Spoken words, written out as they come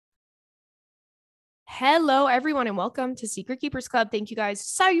Hello, everyone, and welcome to Secret Keepers Club. Thank you guys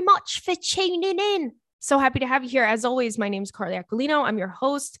so much for tuning in. So happy to have you here. As always, my name is Carly Aquilino. I'm your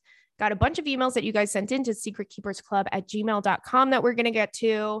host. Got a bunch of emails that you guys sent in to secretkeepersclub@gmail.com that we're going to get to.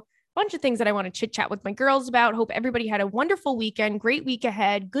 A bunch of things that I want to chit chat with my girls about. Hope everybody had a wonderful weekend. Great week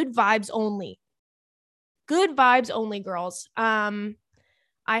ahead. Good vibes only. Good vibes only, girls. I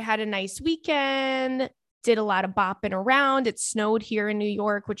had a nice weekend. Did a lot of bopping around. It snowed here in New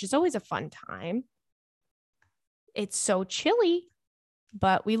York, which is always a fun time. It's so chilly,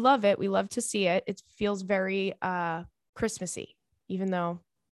 but we love it. We love to see it. It feels very Christmassy, even though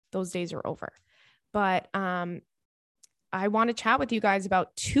those days are over. But I want to chat with you guys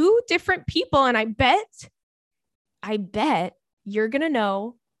about two different people, and I bet you're going to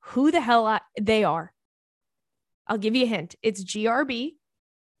know who the hell they are. I'll give you a hint. It's GRB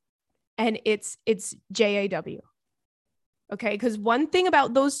and it's JAW. Okay, because one thing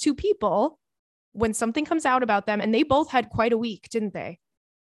about those two people, when something comes out about them, and they both had quite a week, didn't they?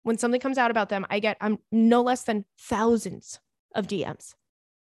 When something comes out about them, I get no less than thousands of DMs.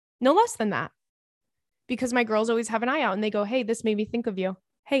 No less than that. Because my girls always have an eye out and they go, hey, this made me think of you.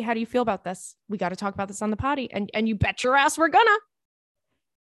 Hey, how do you feel about this? We got to talk about this on the potty. And you bet your ass we're gonna.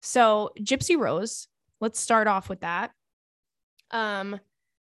 So Gypsy Rose, let's start off with that. I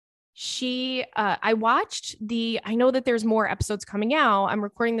watched I know that there's more episodes coming out. I'm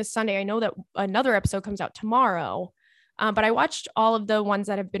recording this Sunday. I know that another episode comes out tomorrow. But I watched all of the ones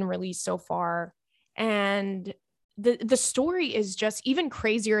that have been released so far. And the story is just even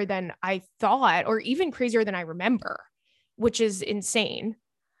crazier than I thought, or even crazier than I remember, which is insane.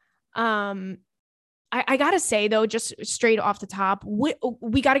 I gotta say though, just straight off the top,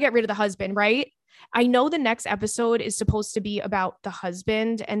 we got to get rid of the husband, right? I know the next episode is supposed to be about the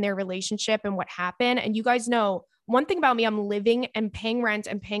husband and their relationship and what happened. And you guys know one thing about me, I'm living and paying rent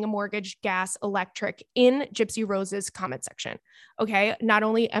and paying a mortgage, gas, electric in Gypsy Rose's comment section. Okay. Not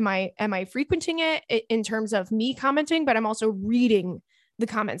only am I frequenting it in terms of me commenting, but I'm also reading the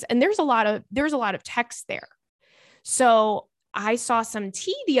comments. And there's a lot of text there. So I saw some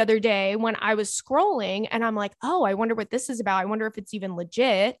tea the other day when I was scrolling and I'm like, oh, I wonder what this is about. I wonder if it's even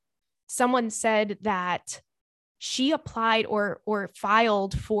legit. Someone said that she applied or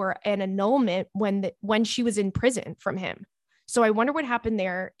filed for an annulment when she was in prison from him. So I wonder what happened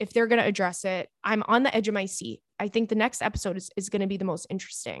there, if they're going to address it. I'm on the edge of my seat. I think the next episode is going to be the most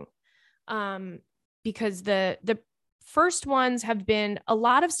interesting, because the first ones have been a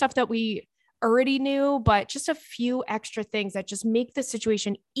lot of stuff that we already knew, but just a few extra things that just make the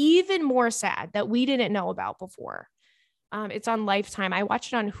situation even more sad that we didn't know about before. It's on Lifetime. I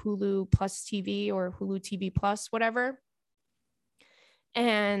watched it on Hulu Plus TV or Hulu TV Plus, whatever.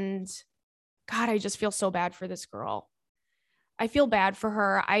 And God, I just feel so bad for this girl. I feel bad for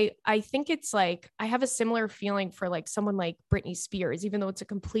her. I think it's like, I have a similar feeling for like someone like Britney Spears, even though it's a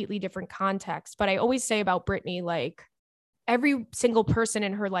completely different context. But I always say about Britney, like every single person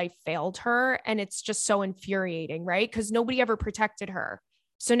in her life failed her. And it's just so infuriating, right? Because nobody ever protected her.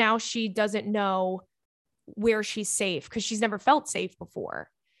 So now she doesn't know where she's safe because she's never felt safe before.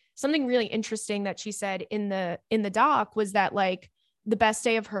 Something really interesting that she said in the doc was that like the best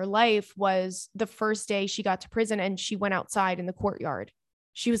day of her life was the first day she got to prison and she went outside in the courtyard.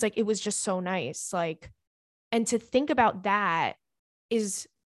 She was like, it was just so nice. Like, and to think about that is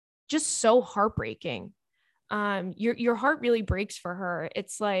just so heartbreaking. Your heart really breaks for her.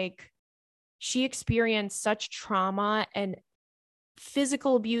 It's like she experienced such trauma and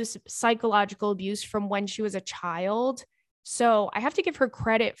physical abuse, psychological abuse from when she was a child. So I have to give her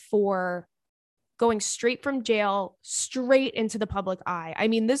credit for going straight from jail, straight into the public eye. I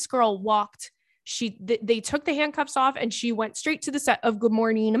mean, this girl walked, they took the handcuffs off and she went straight to the set of Good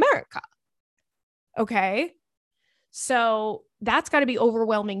Morning America. Okay. So that's got to be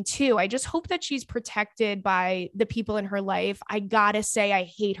overwhelming too. I just hope that she's protected by the people in her life. I gotta say, I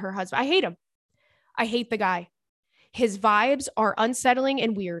hate her husband. I hate him. I hate the guy. His vibes are unsettling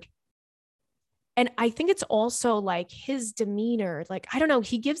and weird. And I think it's also like his demeanor. Like, I don't know.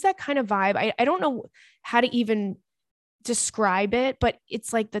 He gives that kind of vibe. I don't know how to even describe it, but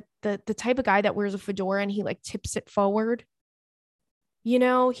it's like the type of guy that wears a fedora and he like tips it forward. You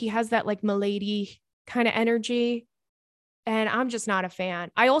know, he has that like milady kind of energy. And I'm just not a fan.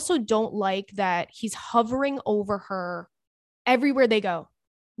 I also don't like that he's hovering over her everywhere they go.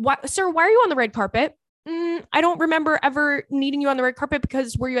 Sir, why are you on the red carpet? I don't remember ever needing you on the red carpet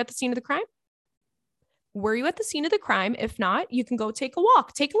because were you at the scene of the crime? Were you at the scene of the crime? If not, you can go take a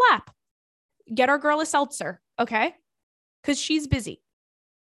walk, take a lap, get our girl a seltzer. Okay. Cause she's busy.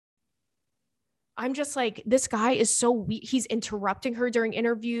 I'm just like, this guy is so weak. He's interrupting her during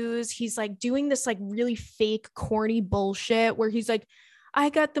interviews. He's like doing this like really fake, corny bullshit where he's like,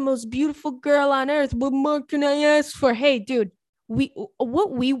 I got the most beautiful girl on earth. What more can I ask for? Hey, dude,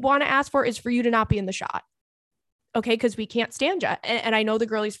 what we want to ask for is for you to not be in the shot. Okay. Cause we can't stand you. And I know the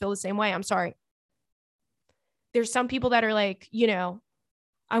girlies feel the same way. I'm sorry. There's some people that are like, you know,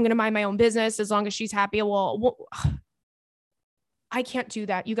 I'm going to mind my own business as long as she's happy. Well, I can't do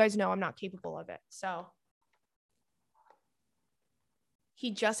that. You guys know I'm not capable of it. So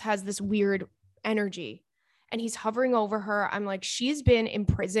he just has this weird energy and he's hovering over her. I'm like, she's been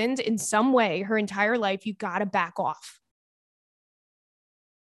imprisoned in some way her entire life. You got to back off.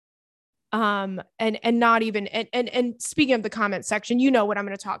 And not even, and speaking of the comment section, you know what I'm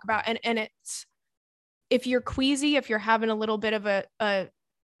going to talk about. And it's, if you're queasy, if you're having a little bit of a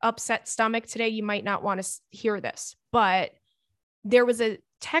upset stomach today, you might not want to hear this, but there was a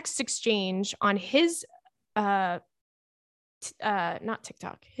text exchange on his, not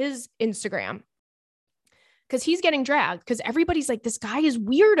TikTok, his Instagram, because he's getting dragged because everybody's like, this guy is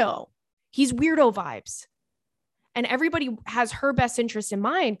weirdo. He's weirdo vibes. And everybody has her best interest in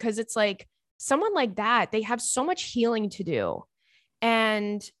mind because it's like someone like that, they have so much healing to do.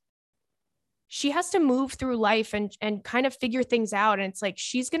 And she has to move through life and kind of figure things out. And it's like,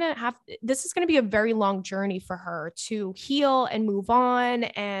 this is going to be a very long journey for her to heal and move on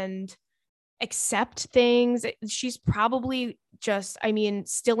and accept things. She's probably just, I mean,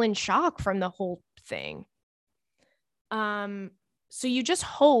 still in shock from the whole thing. So you just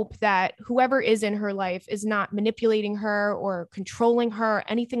hope that whoever is in her life is not manipulating her or controlling her,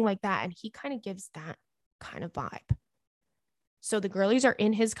 anything like that. And he kind of gives that kind of vibe. So the girlies are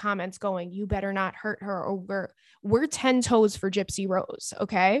in his comments going, you better not hurt her or we're 10 toes for Gypsy Rose.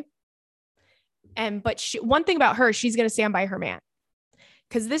 Okay. But one thing about her, she's going to stand by her man.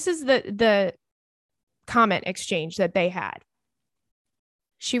 Cause this is the comment exchange that they had.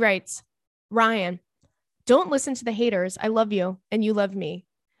 She writes, Ryan, don't listen to the haters. I love you and you love me.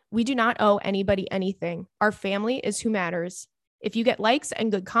 We do not owe anybody anything. Our family is who matters. If you get likes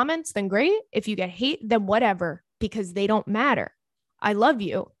and good comments, then great. If you get hate, then whatever, because they don't matter. I love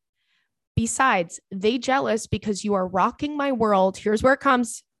you. Besides, they jealous because you are rocking my world. Here's where it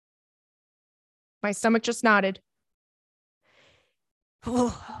comes. My stomach just nodded.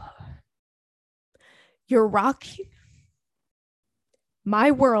 You're rocking my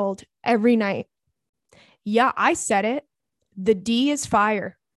world every night. Yeah, I said it. The D is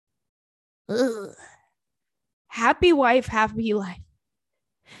fire. Ugh. Happy wife, happy life.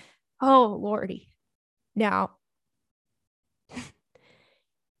 Oh, Lordy. Now,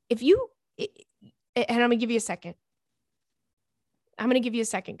 if you, and I'm going to give you a second. I'm going to give you a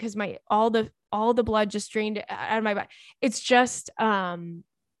second because all the blood just drained out of my body. It's just,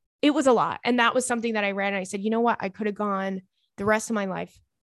 it was a lot. And that was something that I read. And I said, you know what? I could have gone the rest of my life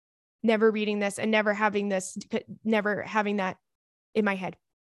never reading this and never having that in my head.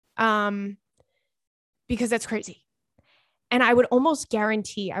 Because that's crazy. And I would almost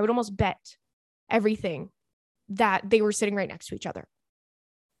bet everything that they were sitting right next to each other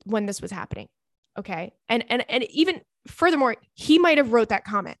when this was happening. Okay. And even furthermore, he might have wrote that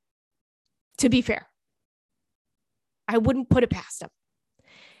comment, to be fair. I wouldn't put it past him.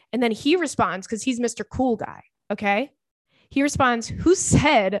 And then he responds, because he's Mr. Cool Guy. Okay. He responds, who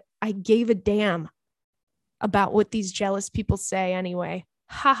said I gave a damn about what these jealous people say anyway?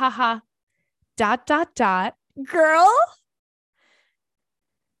 Ha ha ha. ... Girl,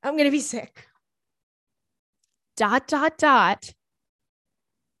 I'm going to be sick. ...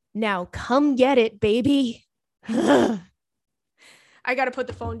 Now come get it, baby. I got to put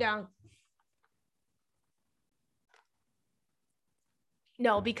the phone down.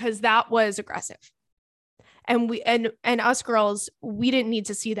 No, because that was aggressive. And us girls, we didn't need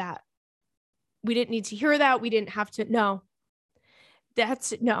to see that. We didn't need to hear that. We didn't have to. No.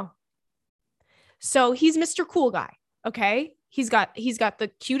 No. So he's Mr. Cool Guy. Okay. He's got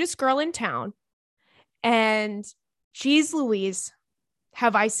the cutest girl in town. And geez Louise,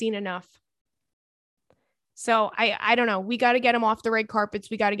 have I seen enough? So I don't know. We got to get him off the red carpets.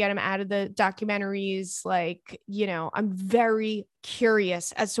 We got to get him out of the documentaries. Like, you know, I'm very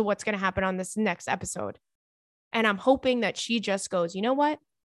curious as to what's going to happen on this next episode. And I'm hoping that she just goes, you know what?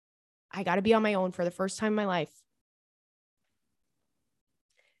 I got to be on my own for the first time in my life.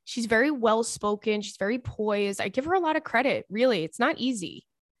 She's very well-spoken. She's very poised. I give her a lot of credit. Really, it's not easy.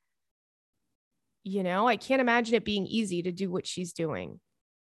 You know, I can't imagine it being easy to do what she's doing.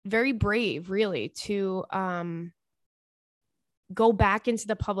 Very brave, really, to go back into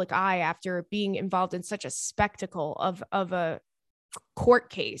the public eye after being involved in such a spectacle of a court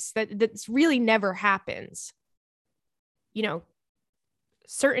case that's really never happens. You know,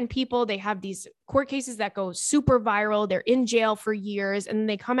 certain people, they have these court cases that go super viral. They're in jail for years and then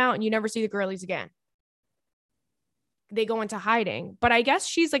they come out and you never see the girlies again. They go into hiding. But I guess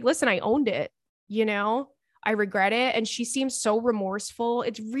she's like, listen, I owned it. You know, I regret it. And she seems so remorseful.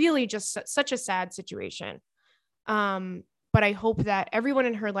 It's really just such a sad situation. But I hope that everyone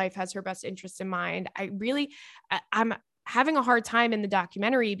in her life has her best interests in mind. I'm having a hard time in the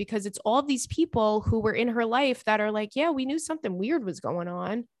documentary because it's all of these people who were in her life that are like, yeah, we knew something weird was going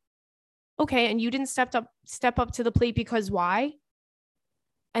on. Okay. And you didn't step up to the plate because why?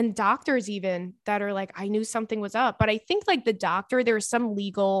 And doctors even that are like, I knew something was up. But I think like the doctor, there's some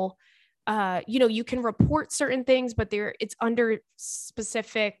legal, you can report certain things, but it's under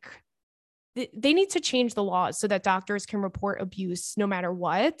specific, they need to change the laws so that doctors can report abuse no matter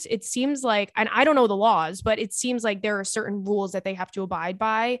what. It seems like, and I don't know the laws, but it seems like there are certain rules that they have to abide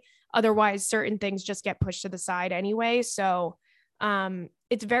by. Otherwise, certain things just get pushed to the side anyway. So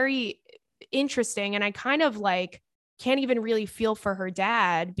it's very interesting. And I kind of like can't even really feel for her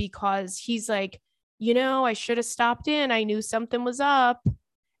dad because he's like, I should have stopped in. I knew something was up.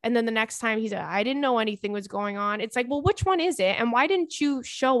 And then the next time he's like, I didn't know anything was going on. It's like, well, which one is it? And why didn't you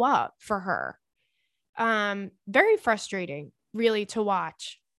show up for her? Very frustrating, really, to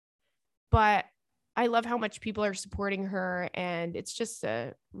watch. But I love how much people are supporting her. And it's just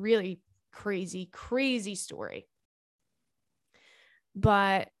a really crazy, crazy story.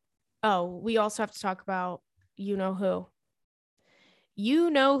 But, we also have to talk about who.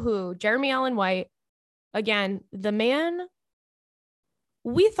 Jeremy Allen White. Again, the man.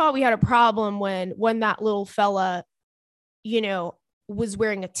 We thought we had a problem when that little fella, was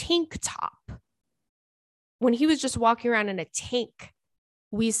wearing a tank top. When he was just walking around in a tank,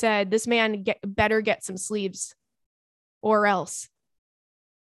 we said, this man better get some sleeves or else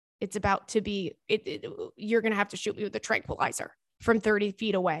it's about to be, you're going to have to shoot me with a tranquilizer from 30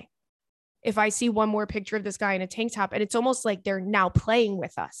 feet away. If I see one more picture of this guy in a tank top, and it's almost like they're now playing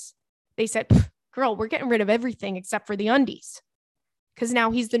with us. They said, girl, we're getting rid of everything except for the undies. Because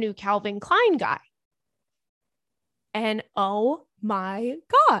now he's the new Calvin Klein guy. And oh my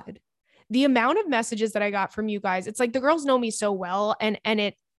God, the amount of messages that I got from you guys, it's like the girls know me so well and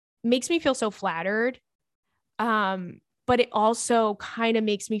it makes me feel so flattered. But it also kind of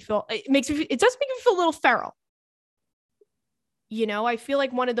makes me feel, it does make me feel a little feral. I feel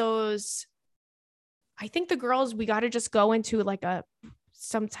like one of those, I think the girls, we got to just go into like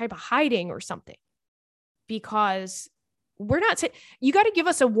some type of hiding or something because we're not, you got to give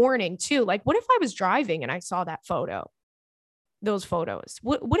us a warning too. Like, what if I was driving and I saw those photos?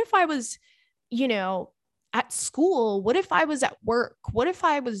 What if I was, at school? What if I was at work? What if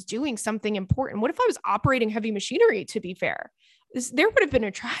I was doing something important? What if I was operating heavy machinery, to be fair? There would have been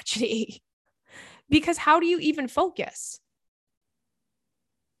a tragedy because how do you even focus?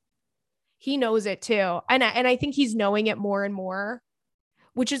 He knows it too. And I think he's knowing it more and more,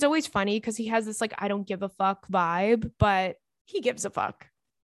 which is always funny because he has this like, I don't give a fuck vibe, but he gives a fuck.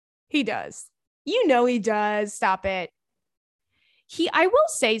 He does. He does. Stop it. I will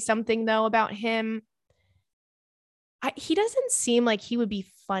say something though about him. He doesn't seem like he would be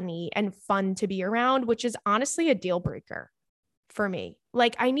funny and fun to be around, which is honestly a deal breaker for me.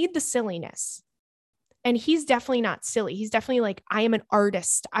 Like, I need the silliness. And he's definitely not silly. He's definitely like, I am an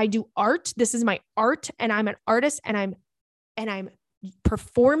artist. I do art. This is my art. And I'm an artist and I'm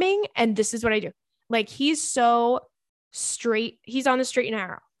performing. And this is what I do. Like, he's so straight. He's on the straight and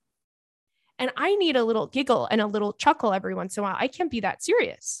narrow. And I need a little giggle and a little chuckle every once in a while. I can't be that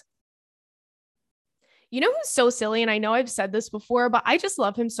serious. You know who's so silly? And I know I've said this before, but I just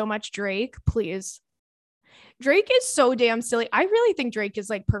love him so much. Drake, please. Drake is so damn silly. I really think Drake is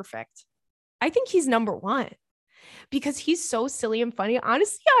like perfect. I think he's number one because he's so silly and funny.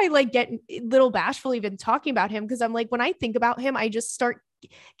 Honestly, I like get a little bashful even talking about him because I'm like, when I think about him, I just start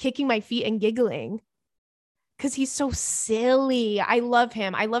kicking my feet and giggling because he's so silly. I love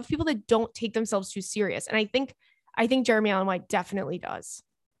him. I love people that don't take themselves too serious. And I think Jeremy Allen White definitely does.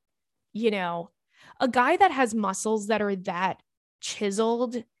 A guy that has muscles that are that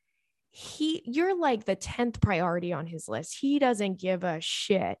chiseled, you're like the 10th priority on his list. He doesn't give a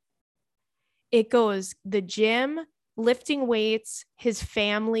shit. It goes the gym, lifting weights, his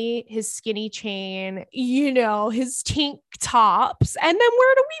family, his skinny chain, his tank tops, and then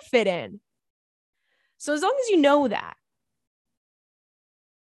where do we fit in? So as long as you know that,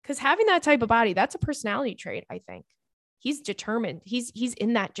 because having that type of body, that's a personality trait, I think. He's determined. He's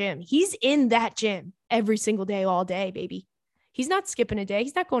in that gym. He's in that gym every single day, all day, baby. He's not skipping a day.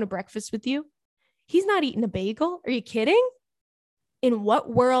 He's not going to breakfast with you. He's not eating a bagel. Are you kidding? In what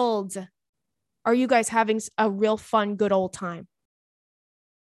world are you guys having a real fun, good old time?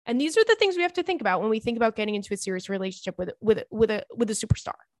 And these are the things we have to think about when we think about getting into a serious relationship with a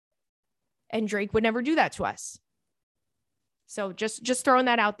superstar. And Drake would never do that to us. So just throwing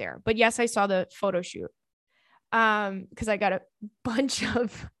that out there. But yes, I saw the photo shoot. Because I got a bunch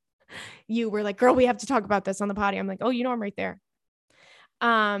of you were like, girl, we have to talk about this on the potty. I'm like, oh, I'm right there.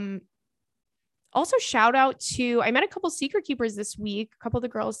 Also shout out to, I met a couple secret keepers this week. A couple of the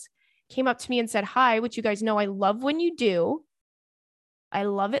girls came up to me and said hi, which you guys know I love when you do. I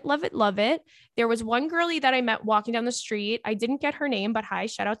love it, love it, love it. There was one girlie that I met walking down the street. I didn't get her name, but hi,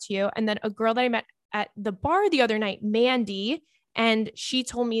 shout out to you. And then a girl that I met at the bar the other night, Mandy, and she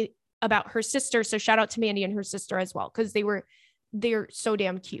told me about her sister. So shout out to Mandy and her sister as well, because they're so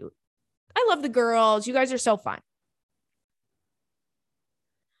damn cute. I love the girls. You guys are so fun.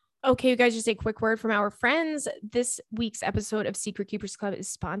 Okay, you guys, just a quick word from our friends. This week's episode of Secret Keepers Club is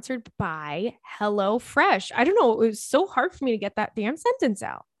sponsored by HelloFresh. I don't know. It was so hard for me to get that damn sentence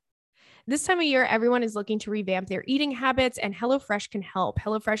out. This time of year, everyone is looking to revamp their eating habits, and HelloFresh can help.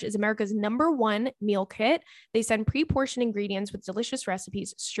 HelloFresh is America's #1 meal kit. They send pre-portioned ingredients with delicious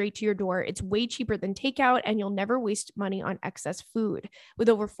recipes straight to your door. It's way cheaper than takeout, and you'll never waste money on excess food. With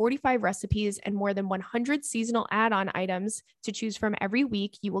over 45 recipes and more than 100 seasonal add-on items to choose from every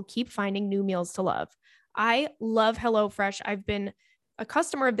week, you will keep finding new meals to love. I love HelloFresh. I've been a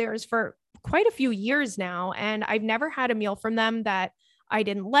customer of theirs for quite a few years now, and I've never had a meal from them that I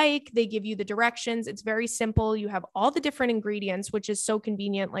didn't like. They give you the directions. It's very simple. You have all the different ingredients, which is so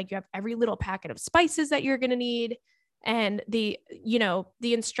convenient. Like you have every little packet of spices that you're going to need, and the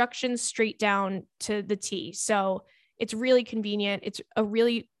instructions straight down to the T. So it's really convenient. It's a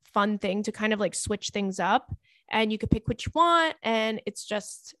really fun thing to kind of like switch things up, and you could pick what you want. And it's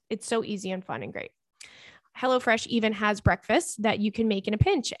so easy and fun and great. HelloFresh even has breakfast that you can make in a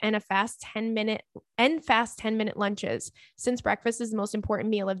pinch and fast 10-minute lunches. Since breakfast is the most important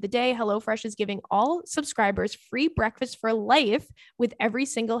meal of the day, HelloFresh is giving all subscribers free breakfast for life with every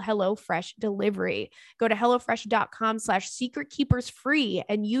single HelloFresh delivery. Go to HelloFresh.com/secretkeepersfree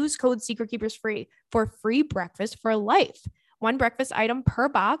and use code secretkeepersfree for free breakfast for life. One breakfast item per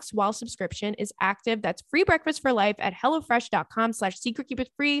box while subscription is active. That's free breakfast for life at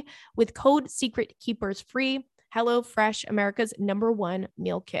HelloFresh.com/secretkeepersfree with code secretkeepersfree. HelloFresh, America's #1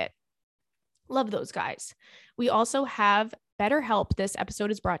 meal kit. Love those guys. We also have BetterHelp. This episode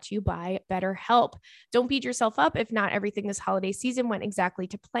is brought to you by BetterHelp. Don't beat yourself up if not everything this holiday season went exactly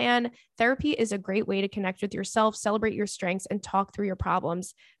to plan. Therapy is a great way to connect with yourself, celebrate your strengths, and talk through your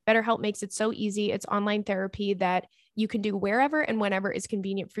problems. BetterHelp makes it so easy. It's online therapy that you can do wherever and whenever is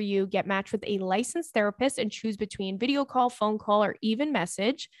convenient for you. Get matched with a licensed therapist and choose between video call, phone call, or even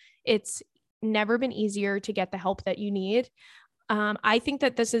message. It's never been easier to get the help that you need. I think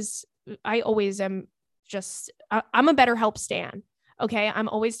that I always am I'm a BetterHelp stan. Okay. I'm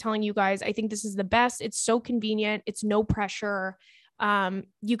always telling you guys, I think this is the best. It's so convenient. It's no pressure.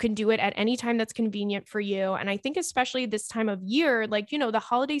 You can do it at any time that's convenient for you. And I think especially this time of year, the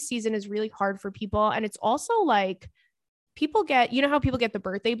holiday season is really hard for people. And it's also like people get, how people get the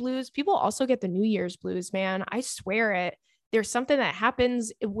birthday blues? People also get the New Year's blues, man. I swear it. There's something that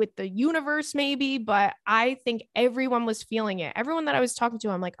happens with the universe maybe, but I think everyone was feeling it. Everyone that I was talking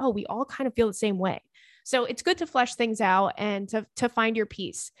to, I'm like, oh, we all kind of feel the same way. So it's good to flesh things out and to find your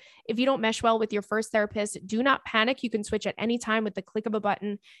peace. If you don't mesh well with your first therapist, do not panic. You can switch at any time with the click of a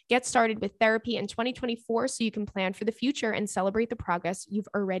button. Get started with therapy in 2024 so you can plan for the future and celebrate the progress you've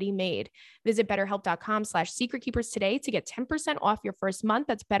already made. Visit betterhelp.com/secretkeepers today to get 10% off your first month.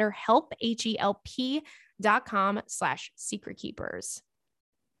 That's BetterHelp, HELP.com/secretkeepers.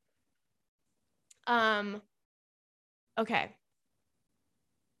 Okay.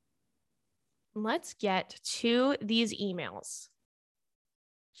 Let's get to these emails.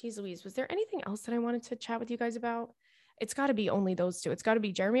 Jeez Louise, was there anything else that I wanted to chat with you guys about? It's got to be only those two. It's got to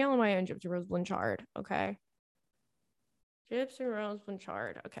be Jeremy Allen White and Gypsy Rose Blanchard. Okay. Gypsy Rose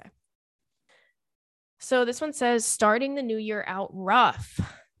Blanchard. Okay. So this one says, starting the new year out rough.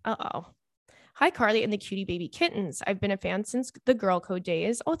 Uh-oh. Hi, Carly and the cutie baby kittens. I've been a fan since the Girl Code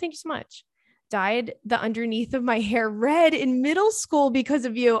days. Oh, thank you so much. Dyed the underneath of my hair red in middle school because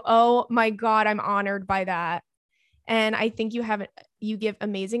of you. Oh my God, I'm honored by that. And I think you give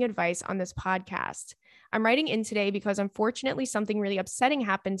amazing advice on this podcast. I'm writing in today because unfortunately something really upsetting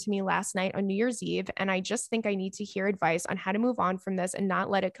happened to me last night on New Year's Eve. And I just think I need to hear advice on how to move on from this and not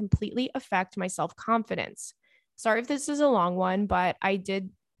let it completely affect my self-confidence. Sorry if this is a long one, but I did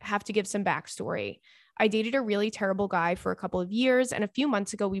have to give some backstory. I dated a really terrible guy for a couple of years, and a few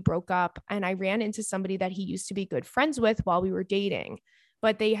months ago we broke up, and I ran into somebody that he used to be good friends with while we were dating.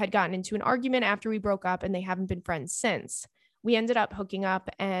 But they had gotten into an argument after we broke up, and they haven't been friends since. We ended up hooking up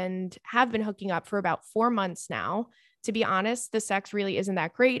and have been hooking up for about 4 months now. To be honest, the sex really isn't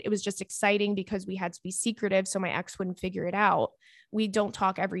that great. It was just exciting because we had to be secretive so my ex wouldn't figure it out. We don't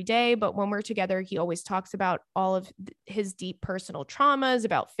talk every day, but when we're together, he always talks about all of his deep personal traumas,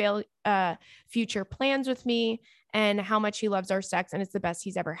 about future plans with me, and how much he loves our sex and it's the best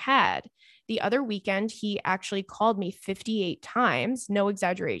he's ever had. The other weekend, he actually called me 58 times, no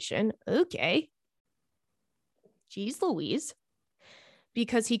exaggeration. Okay. Jeez Louise.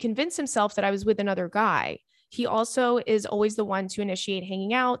 Because he convinced himself that I was with another guy. He also is always the one to initiate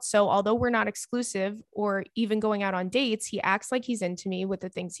hanging out. So although we're not exclusive or even going out on dates, he acts like he's into me with the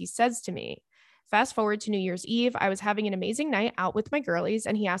things he says to me. Fast forward to New Year's Eve, I was having an amazing night out with my girlies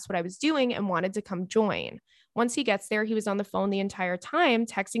and he asked what I was doing and wanted to come join. Once he gets there, he was on the phone the entire time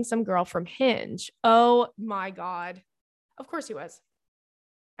texting some girl from Hinge. Oh my God. Of course he was.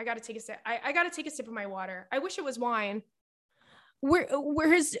 I got to take a sip. I got to take a sip of my water. I wish it was wine.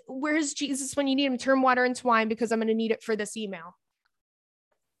 Where's Jesus when you need him? Turn water into wine because I'm going to need it for this email.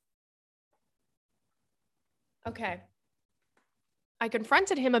 Okay. I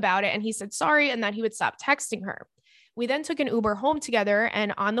confronted him about it and he said sorry and that he would stop texting her. We then took an Uber home together,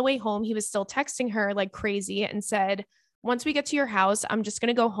 and on the way home, he was still texting her like crazy and said, once we get to your house, I'm just going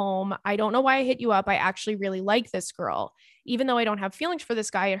to go home. I don't know why I hit you up. I actually really like this girl. Even though I don't have feelings for this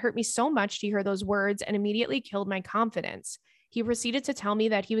guy, it hurt me so much to hear those words and immediately killed my confidence. He proceeded to tell me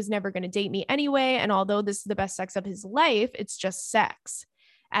that he was never going to date me anyway, and although this is the best sex of his life, it's just sex.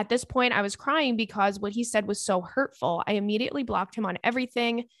 At this point, I was crying because what he said was so hurtful. I immediately blocked him on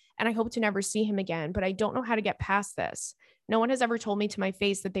everything, and I hope to never see him again, but I don't know how to get past this. No one has ever told me to my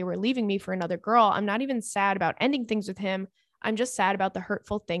face that they were leaving me for another girl. I'm not even sad about ending things with him. I'm just sad about the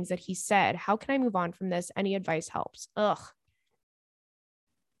hurtful things that he said. How can I move on from this? Any advice helps. Ugh.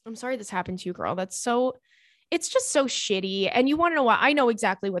 I'm sorry this happened to you, girl. It's just so shitty. And you want to know what? I know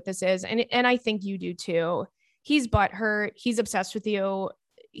exactly what this is. And I think you do too. He's butthurt. He's obsessed with you.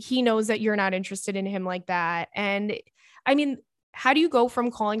 He knows that you're not interested in him like that. And I mean, how do you go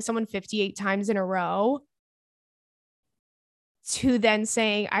from calling someone 58 times in a row to then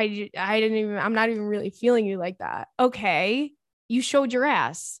saying, I'm not even really feeling you like that? Okay. You showed your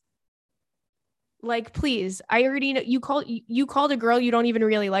ass. Like, please, I already know you called a girl you don't even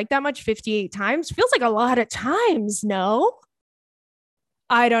really like that much 58 times. Feels like a lot of times. No,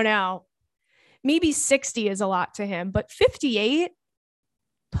 I don't know. Maybe 60 is a lot to him, but 58,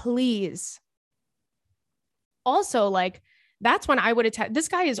 please. Also, like, that's when I would have, this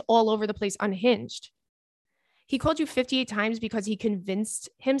guy is all over the place, unhinged. He called you 58 times because he convinced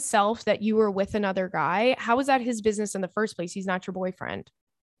himself that you were with another guy. How is that his business in the first place? He's not your boyfriend.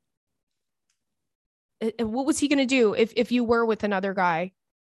 What was he going to do if you were with another guy?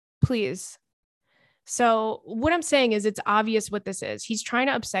 Please. So what I'm saying is it's obvious what this is. He's trying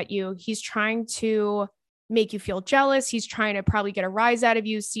to upset you. He's trying to make you feel jealous. He's trying to probably get a rise out of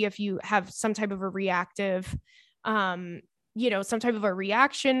you, see if you have some type of a reactive, some type of a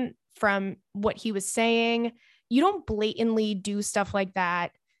reaction from what he was saying. You don't blatantly do stuff like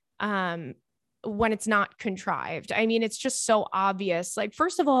that when it's not contrived. I mean, it's just so obvious. Like,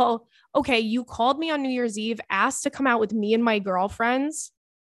 first of all, okay, you called me on New Year's Eve, asked to come out with me and my girlfriends.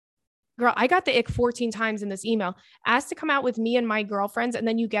 Girl, I got the ick 14 times in this email. Asked to come out with me and my girlfriends, and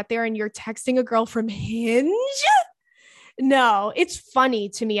then you get there and you're texting a girl from Hinge? No, it's funny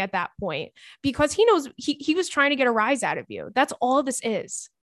to me at that point because he knows he was trying to get a rise out of you. That's all this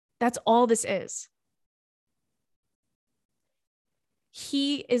is. That's all this is.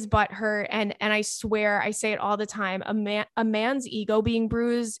 He is butthurt, and I swear, I say it all the time. A man's ego being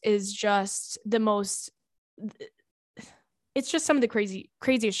bruised is just the most. It's just some of the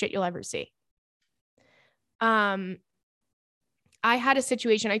craziest shit you'll ever see. I had a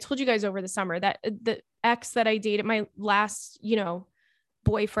situation. I told you guys over the summer that the ex that I dated, my last,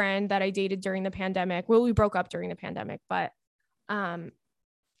 boyfriend that I dated during the pandemic. Well, we broke up during the pandemic, but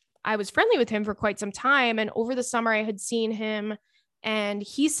I was friendly with him for quite some time, and over the summer, I had seen him. And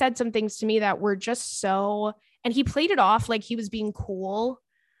he said some things to me that were just so, and he played it off like he was being cool.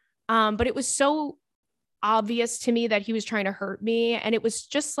 But it was so obvious to me that he was trying to hurt me. And it was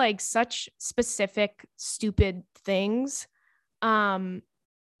just like such specific, stupid things.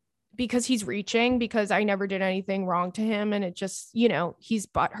 Because he's reaching, because I never did anything wrong to him. And it just, he's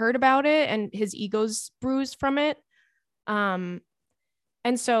butthurt about it and his ego's bruised from it.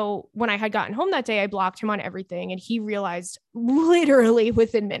 And so when I had gotten home that day, I blocked him on everything, and he realized literally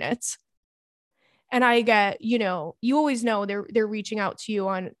within minutes. And I get, you know, you always know they're reaching out to you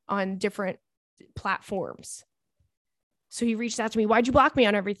on different platforms. So he reached out to me. Why'd you block me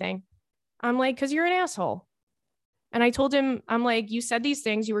on everything? I'm like, because you're an asshole. And I told him, I'm like, you said these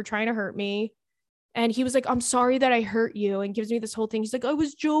things, you were trying to hurt me. And he was like, I'm sorry that I hurt you, and gives me this whole thing. He's like, I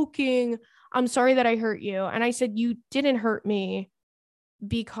was joking. I'm sorry that I hurt you. And I said, you didn't hurt me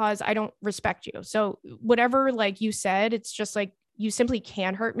because I don't respect you. So whatever like you said, it's just like you simply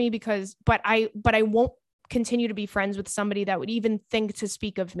can't hurt me because but I won't continue to be friends with somebody that would even think to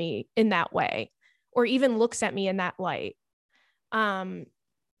speak of me in that way or even looks at me in that light. And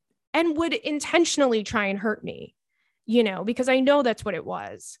would intentionally try and hurt me, you know, because I know that's what it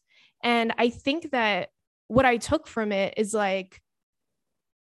was. And I think that what I took from it is like,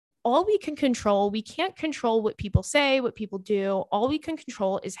 all we can control, we can't control what people say, what people do. All we can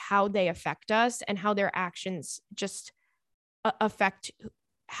control is how they affect us and how their actions just affect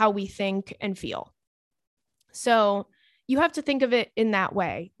how we think and feel. So you have to think of it in that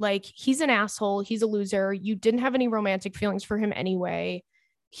way. Like, he's an asshole. He's a loser. You didn't have any romantic feelings for him anyway.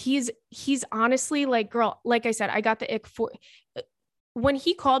 He's honestly like, girl, like I said, I got the ick for when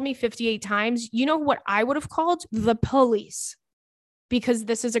he called me 58 times. You know what I would have called? The police. Because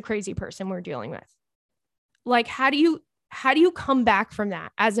this is a crazy person we're dealing with. Like, how do you come back from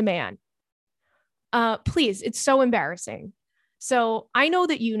that as a man? Please, it's so embarrassing. So I know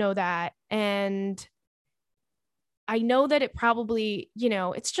that you know that. And I know that it probably, you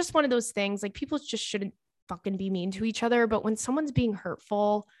know, it's just one of those things. Like, people just shouldn't fucking be mean to each other. But when someone's being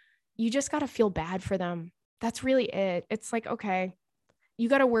hurtful, you just got to feel bad for them. That's really it. It's like, okay, you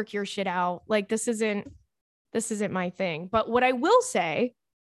got to work your shit out. Like, this isn't my thing. But what I will say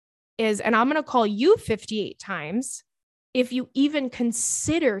is, and I'm going to call you 58 times if you even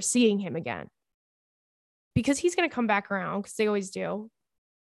consider seeing him again, because he's going to come back around, because they always do.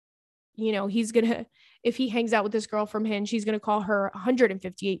 You know, he's going to, if he hangs out with this girl from Hinge, he's going to call her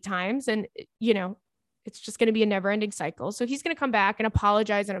 158 times. And, you know, it's just going to be a never ending cycle. So he's going to come back and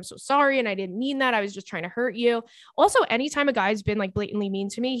apologize. And I'm so sorry. And I didn't mean that. I was just trying to hurt you. Also, anytime a guy's been like blatantly mean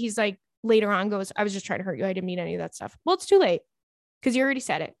to me, he's like, later on goes, I was just trying to hurt you. I didn't mean any of that stuff. Well, it's too late because you already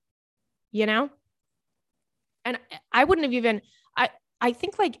said it, you know? And I wouldn't have even, I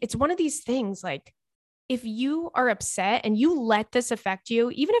think like it's one of these things, like, if you are upset and you let this affect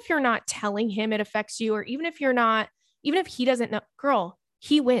you, even if you're not telling him it affects you, or even if he doesn't know, girl,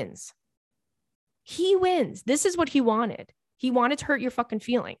 he wins. He wins. This is what he wanted. He wanted to hurt your fucking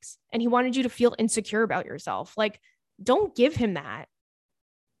feelings, and he wanted you to feel insecure about yourself. Like, don't give him that.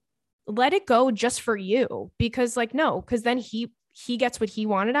 Let it go just for you, because like, no, because then he gets what he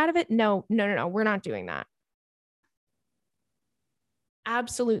wanted out of it. No, we're not doing that.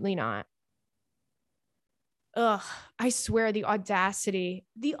 Absolutely not. Ugh, I swear, the audacity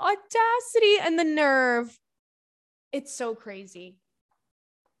and the nerve. It's so crazy.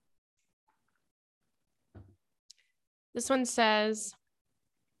 This one says,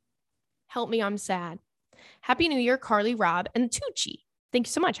 help me, I'm sad. Happy New Year, Carly, Rob, and Tucci. Thank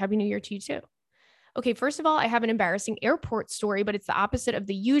you so much. Happy New Year to you too. Okay, first of all, I have an embarrassing airport story, but it's the opposite of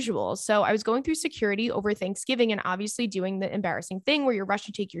the usual. So I was going through security over Thanksgiving and obviously doing the embarrassing thing where you're rushed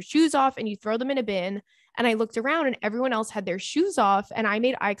to take your shoes off and you throw them in a bin. And I looked around and everyone else had their shoes off. And I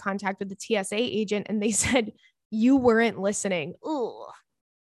made eye contact with the TSA agent and they said, you weren't listening. Ugh.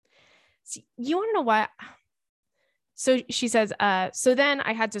 See, you want to know what? So she says, so then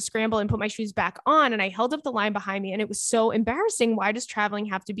I had to scramble and put my shoes back on and I held up the line behind me and it was so embarrassing. Why does traveling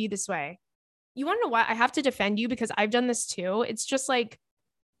have to be this way? You want to know what? I have to defend you because I've done this too. It's just like,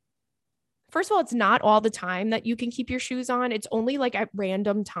 first of all, it's not all the time that you can keep your shoes on. It's only like at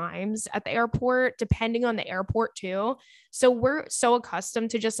random times at the airport, depending on the airport too. So we're so accustomed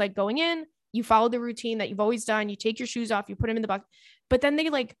to just like going in, you follow the routine that you've always done. You take your shoes off, you put them in the bucket. But then they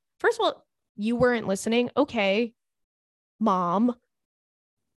like, first of all, you weren't listening. Okay, mom.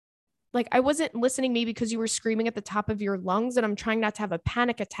 Like, I wasn't listening maybe because you were screaming at the top of your lungs and I'm trying not to have a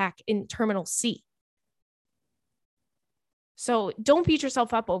panic attack in Terminal C. So don't beat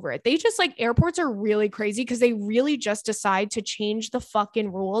yourself up over it. They just like, airports are really crazy because they really just decide to change the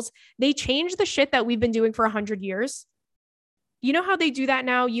fucking rules. They change the shit that we've been doing for 100 years. You know how they do that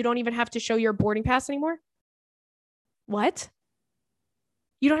now? You don't even have to show your boarding pass anymore. What?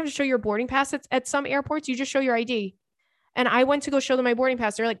 You don't have to show your boarding pass at some airports. You just show your ID. And I went to go show them my boarding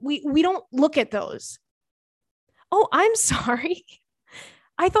pass. They're like, we don't look at those. Oh, I'm sorry.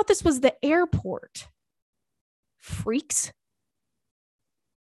 I thought this was the airport. Freaks.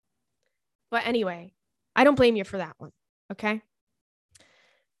 But anyway, I don't blame you for that one. Okay.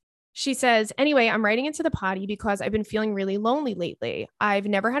 She says, anyway, I'm writing into the potty because I've been feeling really lonely lately. I've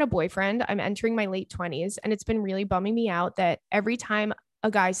never had a boyfriend. I'm entering my late 20s, and it's been really bumming me out that every time a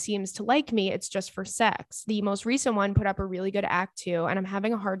guy seems to like me, it's just for sex. The most recent one put up a really good act too, and I'm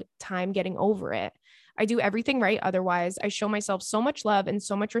having a hard time getting over it. I do everything right otherwise. I show myself so much love and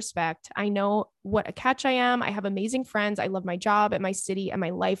so much respect. I know what a catch I am. I have amazing friends. I love my job and my city and my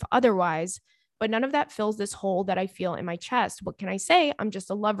life otherwise, but none of that fills this hole that I feel in my chest. What can I say? I'm just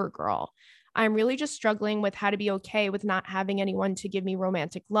a lover girl. I'm really just struggling with how to be okay with not having anyone to give me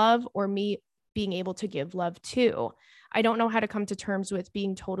romantic love or me being able to give love to. I don't know how to come to terms with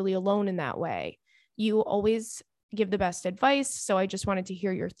being totally alone in that way. You always give the best advice, so I just wanted to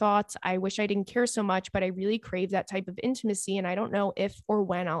hear your thoughts. I wish I didn't care so much, but I really crave that type of intimacy, and I don't know if or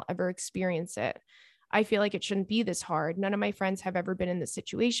when I'll ever experience it. I feel like it shouldn't be this hard. None of my friends have ever been in this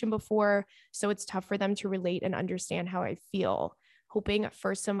situation before, so it's tough for them to relate and understand how I feel. Hoping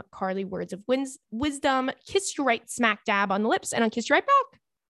for some Carly words of wisdom. Kiss you right smack dab on the lips, and I'll kiss you right back.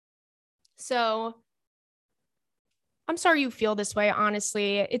 So I'm sorry you feel this way,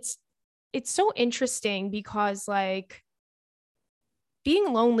 honestly. It's so interesting because like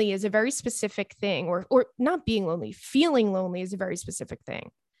being lonely is a very specific thing, or not being lonely, feeling lonely is a very specific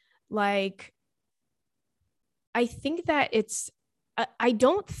thing. Like I think that I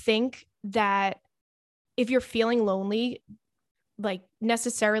don't think that if you're feeling lonely, like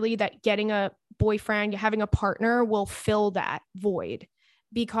necessarily that getting a boyfriend, having a partner will fill that void.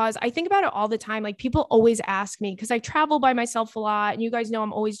 Because I think about it all the time. Like people always ask me, because I travel by myself a lot. And you guys know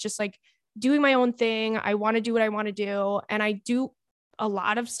I'm always just like doing my own thing. I want to do what I want to do. And I do a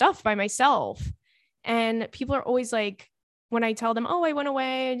lot of stuff by myself. And people are always like, when I tell them, oh, I went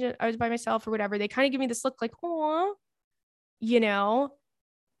away, I was by myself or whatever, they kind of give me this look like, oh, you know?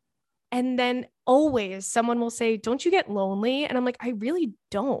 And then always someone will say, don't you get lonely? And I'm like, I really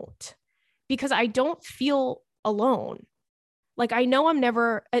don't, because I don't feel alone. Like, I know I'm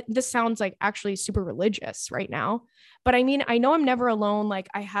never, this sounds like actually super religious right now, but I mean, I know I'm never alone. Like,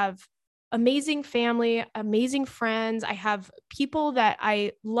 I have amazing family, amazing friends. I have people that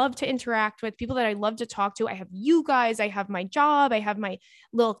I love to interact with, people that I love to talk to. I have you guys, I have my job, I have my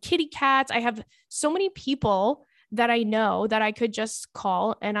little kitty cats. I have so many people that I know that I could just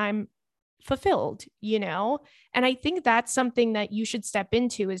call and I'm fulfilled, you know? And I think that's something that you should step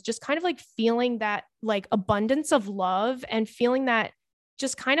into, is just kind of like feeling that like abundance of love and feeling that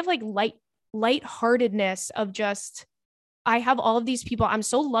just kind of like lightheartedness of just, I have all of these people. I'm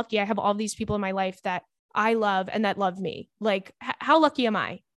so lucky. I have all of these people in my life that I love and that love me. Like, how lucky am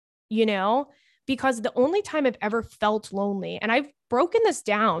I? You know, because the only time I've ever felt lonely, and I've broken this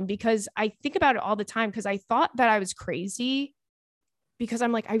down because I think about it all the time, because I thought that I was crazy, because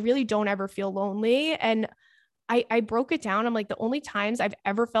I'm like, I really don't ever feel lonely. And I broke it down. I'm like, the only times I've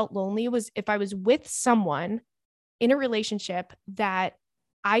ever felt lonely was if I was with someone in a relationship that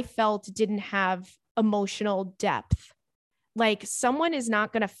I felt didn't have emotional depth. Like someone is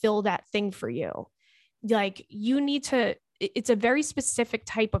not going to fill that thing for you. Like you need to, it's a very specific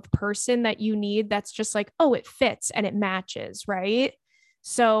type of person that you need. That's just like, oh, it fits and it matches. Right.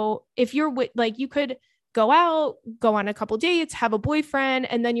 So if you're with, like, you could go out, go on a couple dates, have a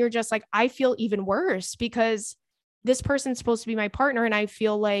boyfriend, and then you're just like, I feel even worse because this person's supposed to be my partner and I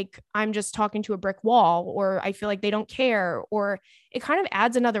feel like I'm just talking to a brick wall, or I feel like they don't care, or it kind of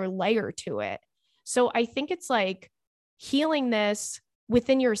adds another layer to it. So I think it's like healing this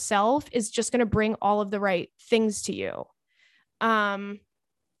within yourself is just going to bring all of the right things to you. Um,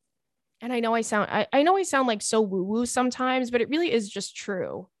 and I know I sound like so woo woo sometimes, but it really is just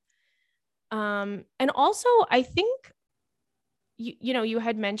true. And also I think you know, you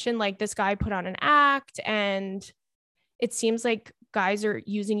had mentioned like this guy put on an act and it seems like guys are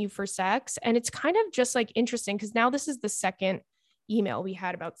using you for sex. And it's kind of just like interesting because now this is the second email we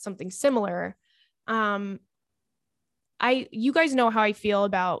had about something similar. Um, you guys know how I feel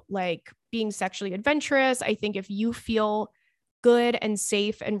about like being sexually adventurous. I think if you feel good and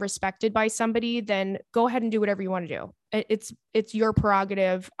safe and respected by somebody, then go ahead and do whatever you want to do. It's your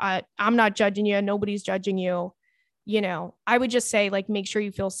prerogative. I'm not judging you. Nobody's judging you. You know, I would just say like make sure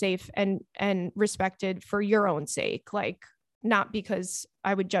you feel safe and respected for your own sake. Like not because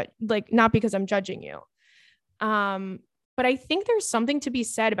I would judge, like not because I'm judging you. But I think there's something to be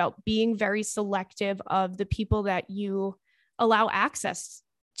said about being very selective of the people that you allow access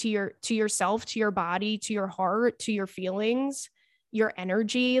to yourself, to your body, to your heart, to your feelings, your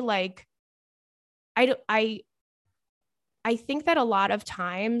energy. Like I think that a lot of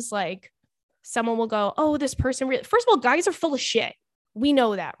times like someone will go, oh, this person first of all, guys are full of shit. We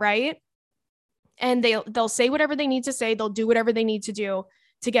know that, right? And they'll say whatever they need to say, they'll do whatever they need to do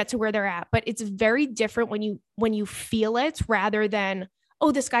to get to where they're at. But it's very different when you feel it rather than,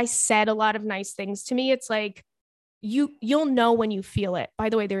 oh, this guy said a lot of nice things to me. It's like you'll know when you feel it. By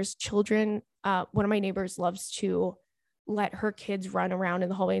the way, there's children. One of my neighbors loves to let her kids run around in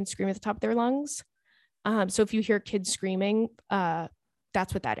the hallway and scream at the top of their lungs. So if you hear kids screaming,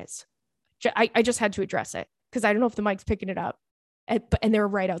 that's what that is. I just had to address it because I don't know if the mic's picking it up. And they're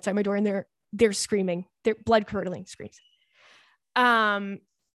right outside my door and they're screaming. They're blood curdling screams. Anywho,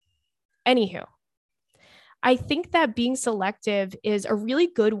 I think that being selective is a really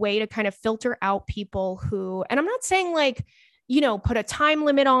good way to kind of filter out people who, and I'm not saying like, put a time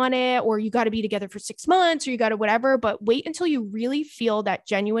limit on it or you got to be together for 6 months or you got to whatever, but wait until you really feel that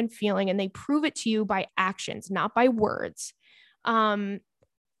genuine feeling and they prove it to you by actions, not by words. I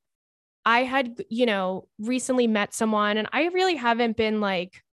had, recently met someone and I really haven't been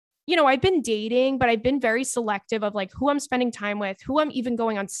like, I've been dating, but I've been very selective of like who I'm spending time with, who I'm even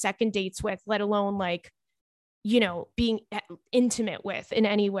going on second dates with, let alone like, being intimate with in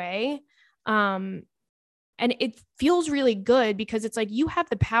any way. And it feels really good because it's like you have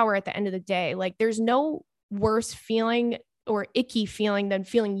the power at the end of the day. Like there's no worse feeling or icky feeling than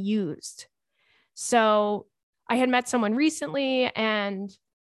feeling used. So I had met someone recently and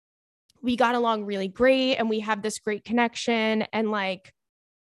we got along really great and we have this great connection. And like,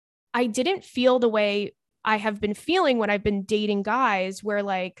 I didn't feel the way I have been feeling when I've been dating guys where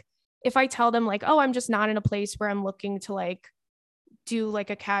like, if I tell them like, oh, I'm just not in a place where I'm looking to like do like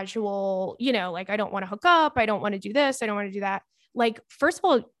a casual, like I don't want to hook up. I don't want to do this. I don't want to do that. Like, first of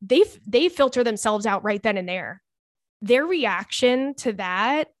all, they filter themselves out right then and there. Their reaction to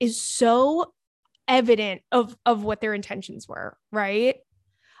that is so evident of what their intentions were. Right.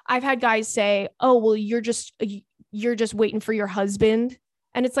 I've had guys say, oh, well, you're just waiting for your husband.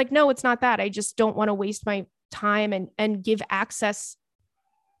 And it's like, no, it's not that. I just don't want to waste my time and give access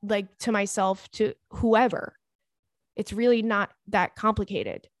like to myself to whoever. It's really not that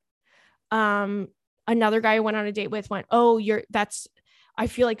complicated. Another guy I went on a date with went, oh, I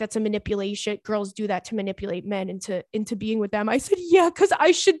feel like that's a manipulation. Girls do that to manipulate men into being with them. I said, yeah, because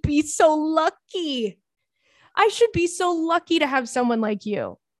I should be so lucky. I should be so lucky to have someone like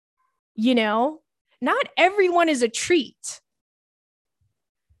you. Not everyone is a treat.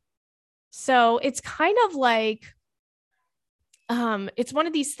 So it's kind of like, it's one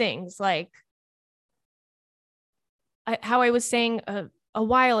of these things like how I was saying a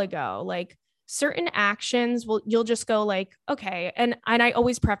while ago, like certain actions you'll just go like, okay. And I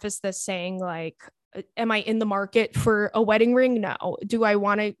always preface this saying like, am I in the market for a wedding ring? No. Do I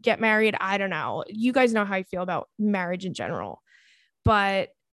want to get married? I don't know. You guys know how I feel about marriage in general, but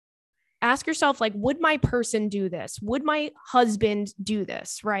ask yourself, like, would my person do this? Would my husband do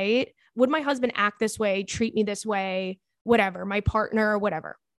this? Right? Would my husband act this way, treat me this way, whatever, my partner,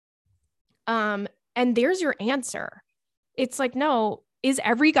 whatever. And there's your answer. It's like, no, is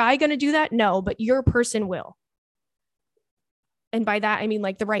every guy going to do that? No, but your person will. And by that, I mean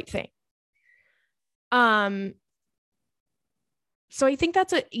like the right thing. So I think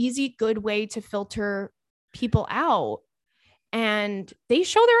that's an easy, good way to filter people out. And they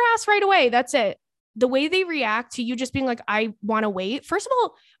show their ass right away. That's it. The way they react to you just being like, I want to wait. First of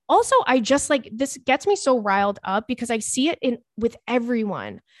all, also, I just like, this gets me so riled up because I see it with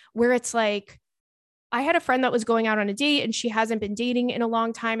everyone where it's like, I had a friend that was going out on a date and she hasn't been dating in a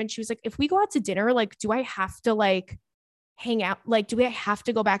long time. And she was like, if we go out to dinner, like, do I have to like hang out? Like, do I have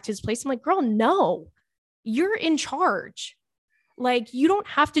to go back to his place? I'm like, girl, no, you're in charge. Like, you don't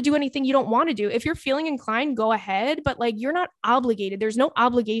have to do anything you don't want to do. If you're feeling inclined, go ahead. But like, you're not obligated. There's no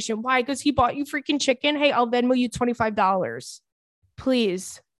obligation. Why? Because he bought you freaking chicken. Hey, I'll Venmo you $25.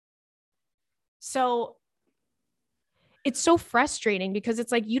 Please. So it's so frustrating because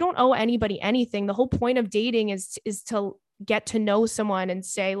it's like, you don't owe anybody anything. The whole point of dating is to get to know someone and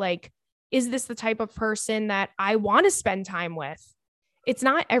say like, is this the type of person that I want to spend time with? It's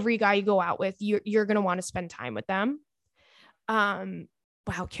not every guy you go out with, you're going to want to spend time with them.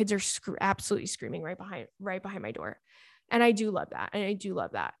 Wow, kids are absolutely screaming right behind my door. And I do love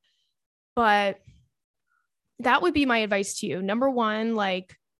that. But that would be my advice to you. Number one,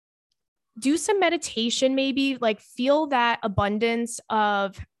 like, do some meditation, maybe like feel that abundance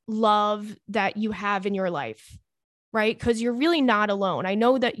of love that you have in your life, right? Because you're really not alone. I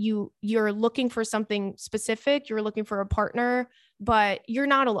know that you're looking for something specific, you're looking for a partner, but you're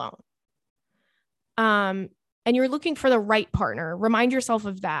not alone. And you're looking for the right partner. Remind yourself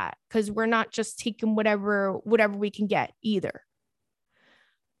of that, because we're not just taking whatever we can get either.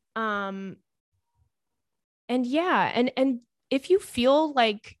 And yeah, and if you feel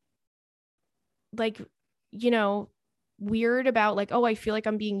like weird about like, oh, I feel like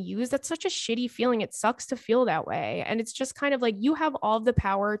I'm being used. That's such a shitty feeling. It sucks to feel that way. And it's just kind of like you have all the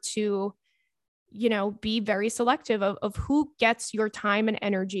power to, you know, be very selective of who gets your time and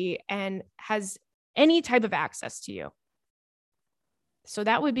energy and has any type of access to you. So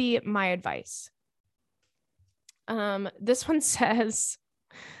that would be my advice. This one says,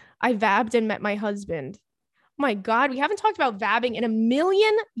 I vabbed and met my husband. Oh my God, we haven't talked about vabbing in a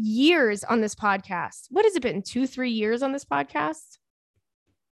million years on this podcast. What has it been? 2-3 years on this podcast?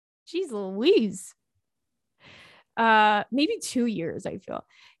 Jeez Louise. Maybe 2 years, I feel.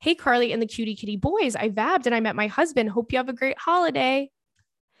 Hey, Carly and the Cutie Kitty boys, I vabbed and I met my husband. Hope you have a great holiday.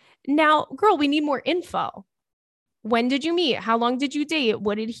 Now, girl, we need more info. When did you meet? How long did you date?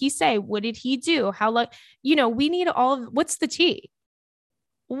 What did he say? What did he do? How long? You know, we need all of, what's the tea?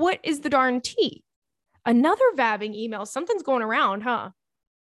 What is the darn tea? Another vabbing email. Something's going around, huh?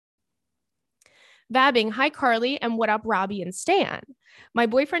 Vabbing. Hi, Carly. And what up, Robbie and Stan? My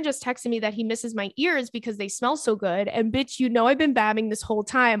boyfriend just texted me that he misses my ears because they smell so good. And bitch, you know, I've been vabbing this whole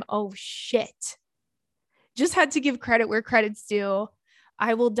time. Oh, shit. Just had to give credit where credit's due.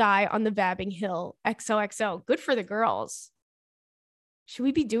 I will die on the vabbing hill. XOXO. Good for the girls. Should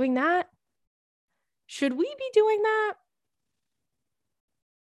we be doing that? Should we be doing that?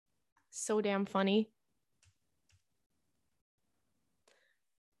 So damn funny.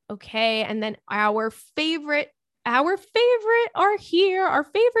 Okay. And then our favorites are here. Our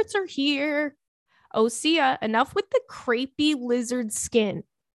favorites are here. Osea, enough with the crepey lizard skin.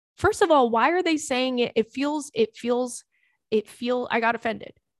 First of all, why are they saying it? I got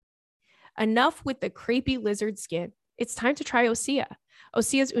offended. Enough with the crepey lizard skin. It's time to try Osea.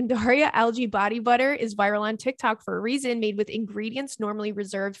 Osea's Undaria algae body butter is viral on TikTok for a reason, made with ingredients normally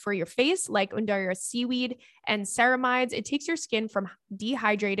reserved for your face, like Undaria seaweed and ceramides. It takes your skin from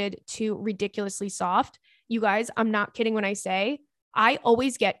dehydrated to ridiculously soft. You guys, I'm not kidding when I say I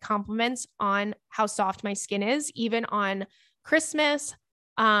always get compliments on how soft my skin is, even on Christmas.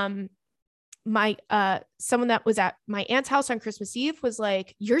 Someone that was at my aunt's house on Christmas Eve was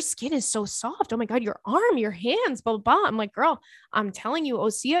like, your skin is so soft. Oh my God, your arm, your hands, blah, blah, blah. I'm like, girl, I'm telling you,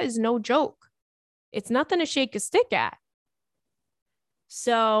 Osea is no joke. It's nothing to shake a stick at.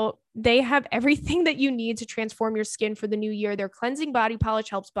 So they have everything that you need to transform your skin for the new year. Their cleansing body polish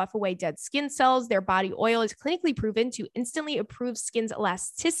helps buff away dead skin cells. Their body oil is clinically proven to instantly improve skin's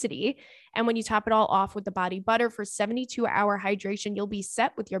elasticity. And when you top it all off with the body butter for 72-hour hydration, you'll be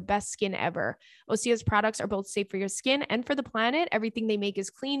set with your best skin ever. Osea's products are both safe for your skin and for the planet. Everything they make is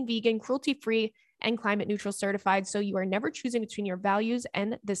clean, vegan, cruelty-free, and climate neutral certified, so you are never choosing between your values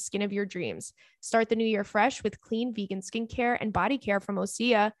and the skin of your dreams. Start the new year fresh with clean vegan skincare and body care from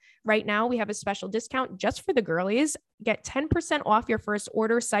Osea. Right now, we have a special discount just for the girlies. Get 10% off your first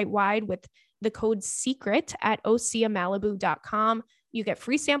order site-wide with the code SECRET at OseaMalibu.com. You get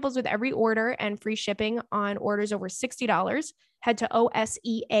free samples with every order and free shipping on orders over $60. Head to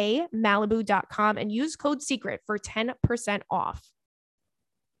OSEAMalibu.com and use code SECRET for 10% off.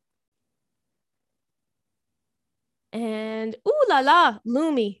 And ooh la la,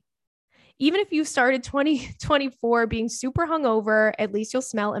 Lumi. Even if you started 2024 being super hungover, at least you'll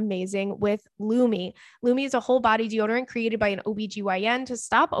smell amazing with Lumi. Lumi is a whole body deodorant created by an OBGYN to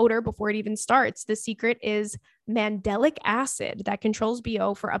stop odor before it even starts. The secret is mandelic acid that controls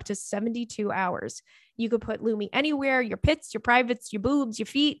BO for up to 72 hours. You could put Lumi anywhere, your pits, your privates, your boobs, your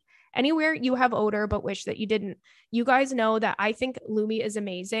feet, anywhere you have odor but wish that you didn't. You guys know that I think Lumi is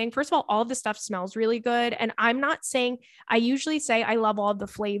amazing. First of all of the stuff smells really good. And I'm not saying, I usually say I love all of the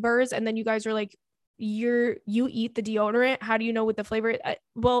flavors. And then you guys are like, you eat the deodorant. How do you know what the flavor?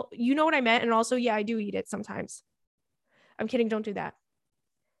 Well, you know what I meant. And also, yeah, I do eat it sometimes. I'm kidding. Don't do that.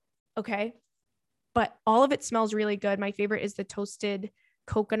 Okay. But all of it smells really good. My favorite is the toasted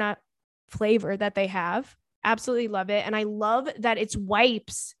coconut flavor that they have. Absolutely love it. And I love that it's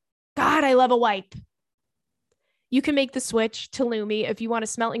wipes. God, I love a wipe. You can make the switch to Lumi if you want to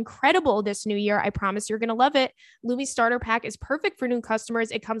smell incredible this new year. I promise you're going to love it. Lumi starter pack is perfect for new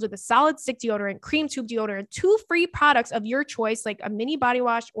customers. It comes with a solid stick deodorant, cream tube deodorant, 2 free products of your choice, like a mini body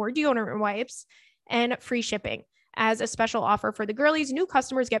wash or deodorant wipes, and free shipping. As a special offer for the girlies, new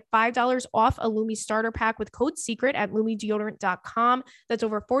customers get $5 off a Lumi starter pack with code SECRET at LumiDeodorant.com. That's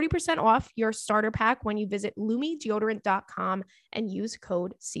over 40% off your starter pack when you visit LumiDeodorant.com and use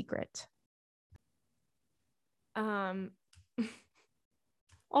code SECRET. All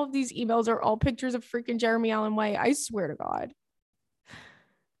of these emails are all pictures of freaking Jeremy Allen White. I swear to God.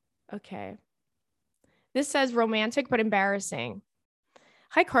 Okay. This says romantic but embarrassing.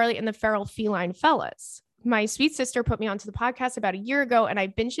 Hi, Carly and the feral feline fellas. my sweet sister put me onto the podcast about a year ago, and I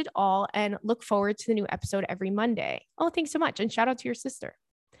binged it all and look forward to the new episode every Monday. Oh, thanks so much. And shout out to your sister.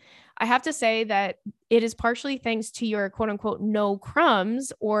 I have to say that it is partially thanks to your quote unquote no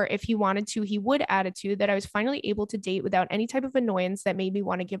crumbs, or if he wanted to, he would attitude, that I was finally able to date without any type of annoyance that made me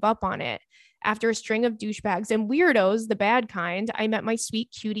want to give up on it. After a string of douchebags and weirdos, the bad kind, I met my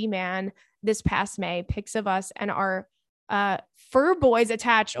sweet cutie man this past May. Pics of us and our fur boys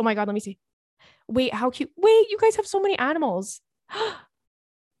attached. Oh my God, let me see. Wait, how cute. Wait, you guys have so many animals.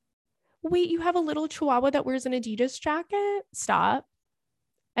 Wait, you have a little chihuahua that wears an Adidas jacket? Stop.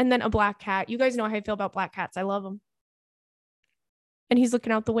 And then a black cat. You guys know how I feel about black cats. I love them. And he's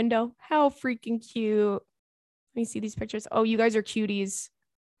looking out the window. How freaking cute. Let me see these pictures. Oh, you guys are cuties.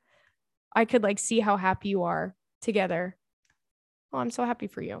 I could like see how happy you are together. Oh, I'm so happy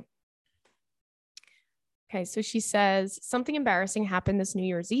for you. Okay, so she says, something embarrassing happened this New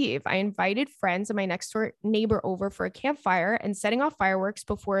Year's Eve. I invited friends and my next door neighbor over for a campfire and setting off fireworks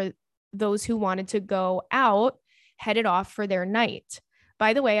before those who wanted to go out headed off for their night.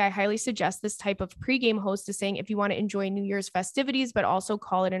 By the way, I highly suggest this type of pregame hostessing if you want to enjoy New Year's festivities, but also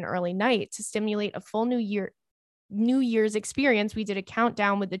call it an early night to stimulate a full New Year's experience. We did a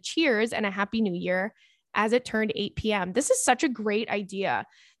countdown with the cheers and a Happy New Year as it turned 8 p.m. This is such a great idea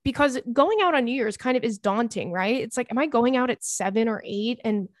because going out on New Year's kind of is daunting, right? It's like, am I going out at 7 or 8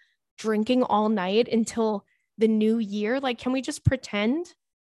 and drinking all night until the new year? Like, can we just pretend?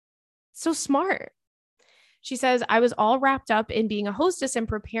 So smart. She says, I was all wrapped up in being a hostess and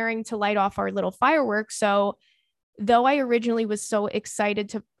preparing to light off our little fireworks. So though I originally was so excited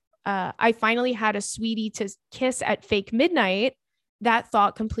to, I finally had a sweetie to kiss at fake midnight. That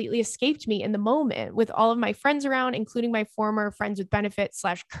thought completely escaped me in the moment. With all of my friends around, including my former friends with benefits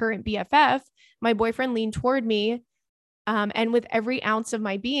 / current BFF, my boyfriend leaned toward me. And with every ounce of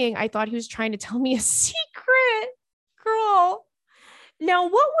my being, I thought he was trying to tell me a secret. Girl. Now,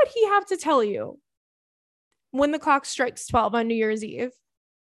 what would he have to tell you when the clock strikes 12 on New Year's Eve?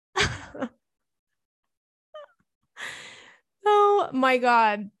 Oh my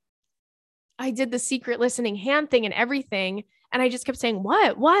God. I did the secret listening hand thing and everything. And I just kept saying,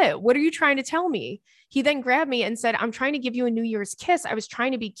 what are you trying to tell me? He then grabbed me and said, I'm trying to give you a New Year's kiss. I was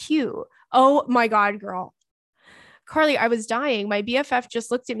trying to be cute. Oh my God, girl. Carly, I was dying. My BFF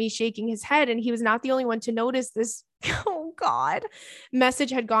just looked at me shaking his head, and he was not the only one to notice this. Oh God, message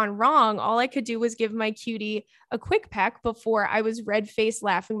had gone wrong. All I could do was give my cutie a quick peck before I was red-faced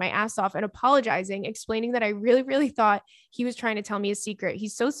laughing my ass off and apologizing, explaining that I really, really thought he was trying to tell me a secret.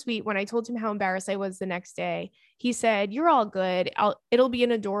 He's so sweet. When I told him how embarrassed I was the next day, he said, you're all good. It'll be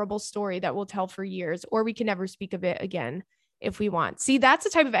an adorable story that we'll tell for years, or we can never speak of it again if we want. See, that's the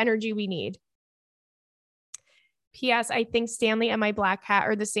type of energy we need. P.S. I think Stanley and my black cat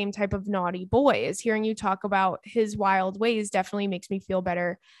are the same type of naughty boys. Hearing you talk about his wild ways definitely makes me feel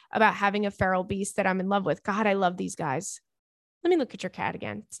better about having a feral beast that I'm in love with. God, I love these guys. Let me look at your cat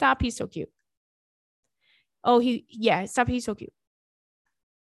again. Stop. He's so cute. Oh, stop. He's so cute.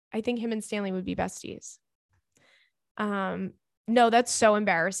 I think him and Stanley would be besties. No, that's so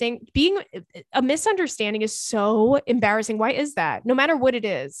embarrassing. Being a misunderstanding is so embarrassing. Why is that? No matter what it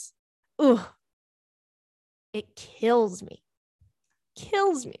is. Ugh. It kills me.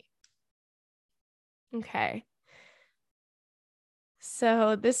 Okay.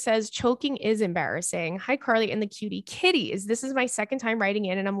 So this says choking is embarrassing. Hi, Carly and the cutie kitties. This is my second time writing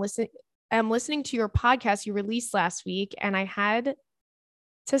in, and I'm listening to your podcast you released last week, and I had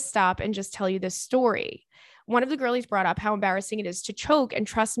to stop and just tell you this story. One of the girlies brought up how embarrassing it is to choke, and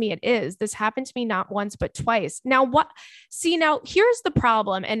trust me, it is. This happened to me not once, but twice. Now, now here's the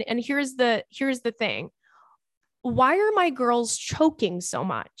problem, and here's the thing. Why are my girls choking so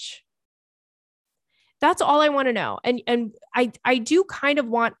much? That's all I want to know. And I do kind of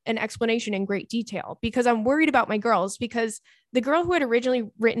want an explanation in great detail, because I'm worried about my girls, because the girl who had originally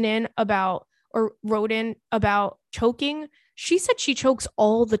wrote in about choking, she said she chokes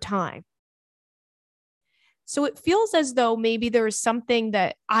all the time. So it feels as though maybe there is something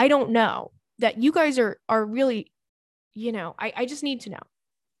that I don't know that you guys are really, I just need to know.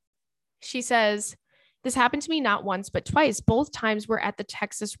 She says, this happened to me not once, but twice. Both times were at the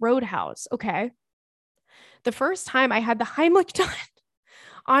Texas Roadhouse. Okay. The first time I had the Heimlich done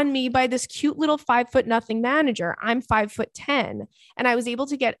on me by this cute little 5'0" manager. I'm 5'10", and I was able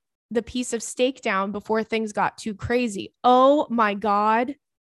to get the piece of steak down before things got too crazy. Oh my God.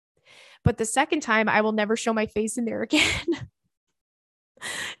 But the second time, I will never show my face in there again.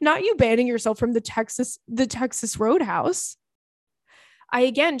 Not you banning yourself from the Texas Roadhouse. I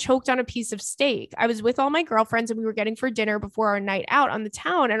again choked on a piece of steak. I was with all my girlfriends and we were getting for dinner before our night out on the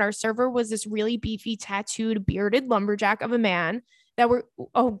town. And our server was this really beefy, tattooed, bearded lumberjack of a man that were,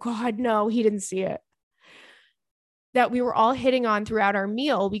 oh God, no, he didn't see it. That we were all hitting on throughout our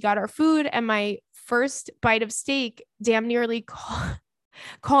meal. We got our food, and my first bite of steak damn nearly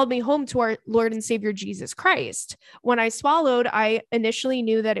called me home to our Lord and Savior Jesus Christ. When I swallowed, I initially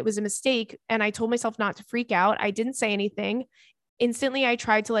knew that it was a mistake, and I told myself not to freak out. I didn't say anything. Instantly, I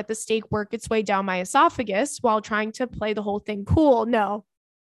tried to let the steak work its way down my esophagus while trying to play the whole thing cool. No.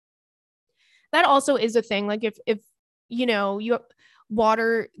 That also is a thing. Like if you know,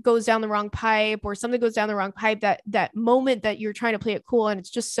 water goes down the wrong pipe or something goes down the wrong pipe, that moment that you're trying to play it cool, and it's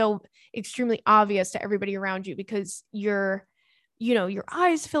just so extremely obvious to everybody around you because your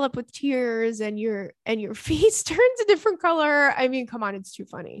eyes fill up with tears and your face turns a different color. I mean, come on, it's too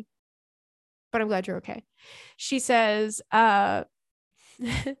funny. But I'm glad you're okay. She says, to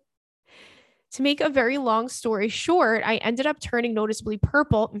make a very long story short, I ended up turning noticeably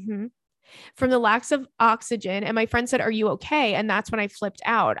purple from the lack of oxygen. And my friend said, "Are you okay?" And that's when I flipped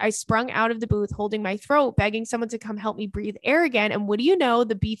out. I sprung out of the booth holding my throat, begging someone to come help me breathe air again. And what do you know?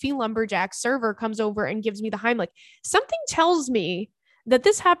 The beefy lumberjack server comes over and gives me the Heimlich. Something tells me that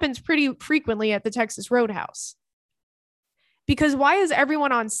this happens pretty frequently at the Texas Roadhouse. Because why is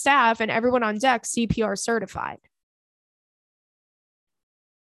everyone on staff and everyone on deck CPR certified?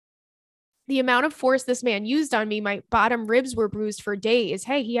 The amount of force this man used on me, my bottom ribs were bruised for days.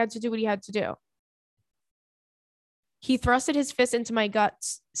 Hey, he had to do what he had to do. He thrusted his fist into my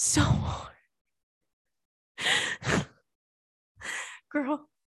guts so hard. Girl.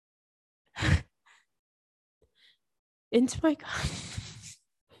 Into my gut.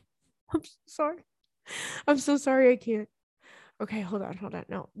 I'm so sorry. I'm so sorry. I can't. Okay, hold on.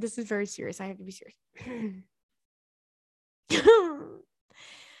 No, this is very serious. I have to be serious.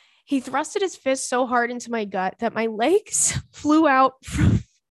 He thrusted his fist so hard into my gut that my legs flew out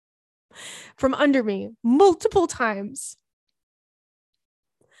from under me multiple times.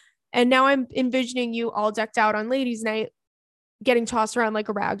 And now I'm envisioning you all decked out on ladies' night, getting tossed around like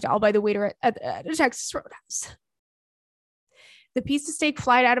a rag doll by the waiter at a Texas Roadhouse. The piece of steak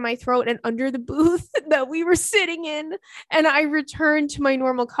flied out of my throat and under the booth that we were sitting in. And I returned to my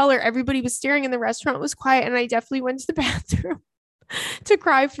normal color. Everybody was staring and the restaurant was quiet. And I definitely went to the bathroom to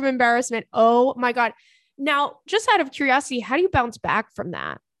cry from embarrassment. Oh my God. Now, just out of curiosity, how do you bounce back from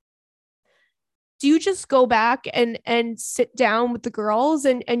that? Do you just go back and sit down with the girls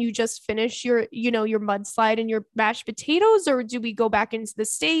and you just finish your mudslide and your mashed potatoes? Or do we go back into the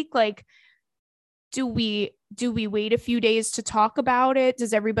steak? Like, do we wait a few days to talk about it?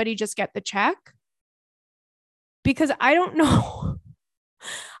 Does everybody just get the check? Because I don't know.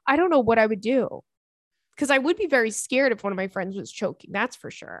 I don't know what I would do. Because I would be very scared if one of my friends was choking. That's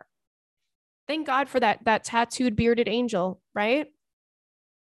for sure. Thank God for that tattooed bearded angel, right?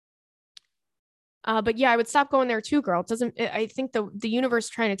 But yeah, I would stop going there too, girl. I think the universe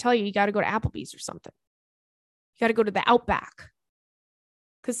is trying to tell you got to go to Applebee's or something. You got to go to the Outback.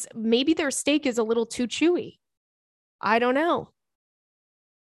 Because maybe their steak is a little too chewy. I don't know.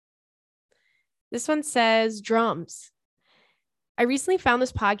 This one says drums. I recently found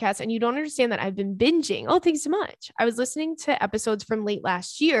this podcast and you don't understand that I've been binging. Oh, thanks so much. I was listening to episodes from late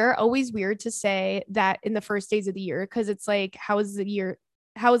last year. Always weird to say that in the first days of the year, because it's like, how was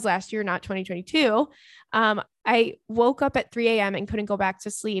last year, not 2022? I woke up at 3 a.m. and couldn't go back to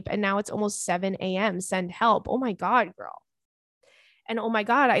sleep. And now it's almost 7 a.m. Send help. Oh my God, girl. And oh my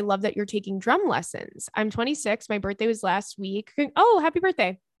God, I love that you're taking drum lessons. I'm 26. My birthday was last week. Oh, happy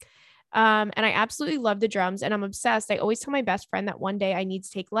birthday. And I absolutely love the drums and I'm obsessed. I always tell my best friend that one day I need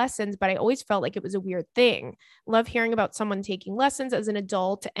to take lessons, but I always felt like it was a weird thing. Love hearing about someone taking lessons as an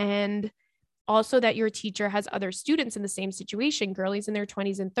adult, and also that your teacher has other students in the same situation, girlies in their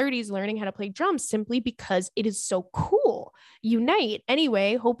 20s and 30s learning how to play drums simply because it is so cool. Unite.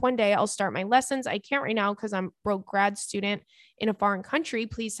 Anyway, hope one day I'll start my lessons. I can't right now because I'm broke grad student in a foreign country.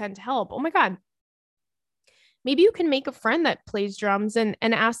 Please send help. Oh my God. Maybe you can make a friend that plays drums and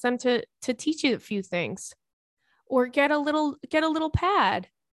ask them to teach you a few things, or get a little pad,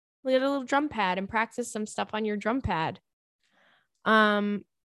 get a little drum pad and practice some stuff on your drum pad.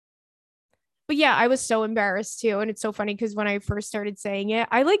 But yeah, I was so embarrassed too. And it's so funny because when I first started saying it,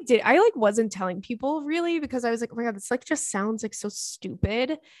 I wasn't telling people really because I was like, oh my God, this like just sounds like so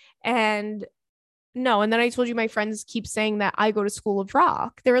stupid. And no. And then I told you my friends keep saying that I go to School of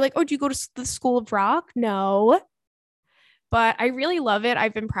Rock. They were like, oh, do you go to the School of Rock? No. But I really love it.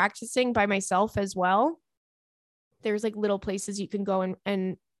 I've been practicing by myself as well. There's like little places you can go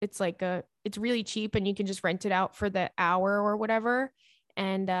and it's like it's really cheap and you can just rent it out for the hour or whatever.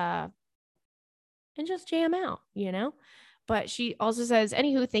 and just jam out, you know? But she also says,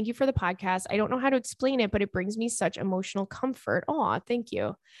 anywho, thank you for the podcast. I don't know how to explain it, but it brings me such emotional comfort. Oh, thank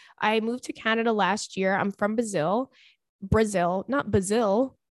you. I moved to Canada last year. I'm from Brazil, not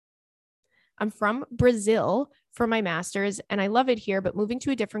Brazil. I'm from Brazil for my master's and I love it here, but moving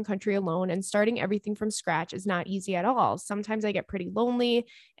to a different country alone and starting everything from scratch is not easy at all. Sometimes I get pretty lonely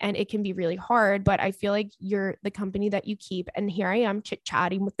and it can be really hard, but I feel like you're the company that you keep. And here I am chit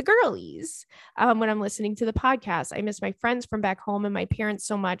chatting with the girlies when I'm listening to the podcast. I miss my friends from back home and my parents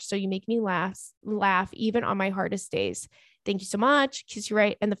so much. So you make me laugh even on my hardest days. Thank you so much. Kiss you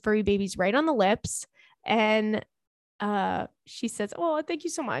right. And the furry baby's right on the lips. And she says, oh, thank you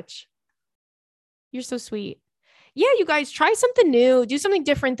so much. You're so sweet. Yeah, you guys try something new, do something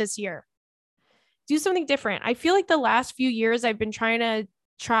different this year. Do something different. I feel like the last few years I've been trying to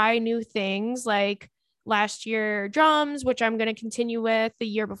try new things, like last year drums, which I'm going to continue with. The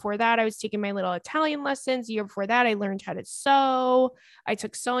year before that, I was taking my little Italian lessons. The year before that, I learned how to sew. I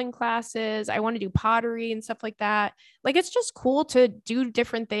took sewing classes. I want to do pottery and stuff like that. Like, it's just cool to do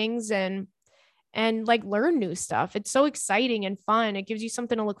different things and like learn new stuff. It's so exciting and fun. It gives you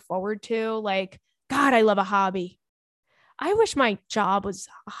something to look forward to. Like, God, I love a hobby. I wish my job was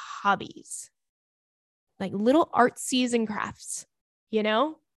hobbies, like little artsies and crafts, you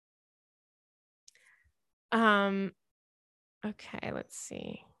know? Okay, let's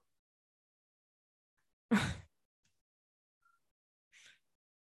see. Let's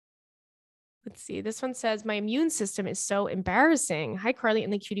see. This one says, my immune system is so embarrassing. Hi, Carly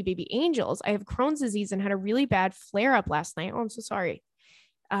and the cutie baby angels. I have Crohn's disease and had a really bad flare up last night. Oh, I'm so sorry.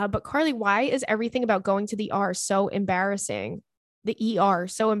 But Carly, why is everything about going to the ER so embarrassing? The ER,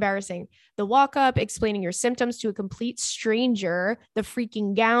 so embarrassing. The walk up, explaining your symptoms to a complete stranger, the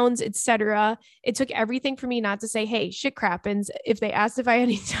freaking gowns, etc. It took everything for me not to say, hey, shit crappens. If they asked if I had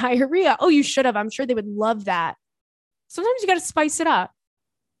any diarrhea, oh, you should have. I'm sure they would love that. Sometimes you got to spice it up.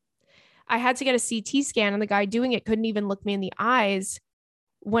 I had to get a CT scan and the guy doing it couldn't even look me in the eyes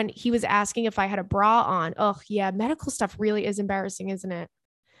when he was asking if I had a bra on. Oh, yeah. Medical stuff really is embarrassing, isn't it?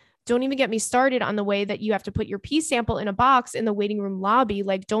 Don't even get me started on the way that you have to put your pee sample in a box in the waiting room lobby.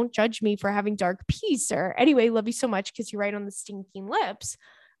 Like, don't judge me for having dark pee, sir. Anyway, love you so much because you're right on the stinking lips.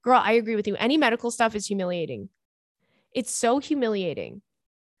 Girl, I agree with you. Any medical stuff is humiliating. It's so humiliating.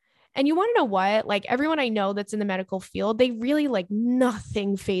 And you want to know what? Like, everyone I know that's in the medical field, they really like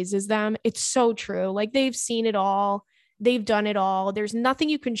nothing phases them. It's so true. Like, they've seen it all. They've done it all. There's nothing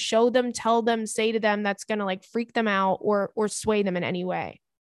you can show them, tell them, say to them that's going to like freak them out or sway them in any way.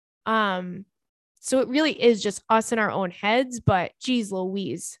 So it really is just us in our own heads, but geez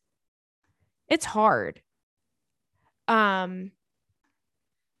Louise, it's hard. It's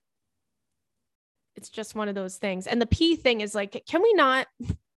just one of those things. And the pee thing is like, can I not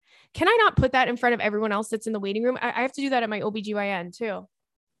put that in front of everyone else that's in the waiting room? I have to do that at my OBGYN too.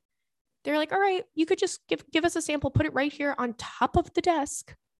 They're like, all right, you could just give us a sample, put it right here on top of the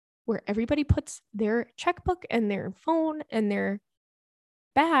desk where everybody puts their checkbook and their phone and their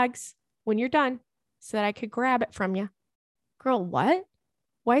bags when you're done so that I could grab it from you. Girl, what?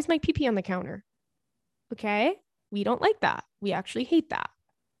 Why is my pee on the counter? Okay. We don't like that. We actually hate that.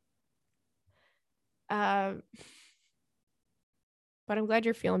 But I'm glad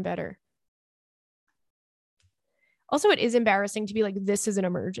you're feeling better. Also, it is embarrassing to be like, this is an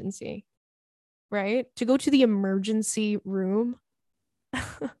emergency, right? To go to the emergency room.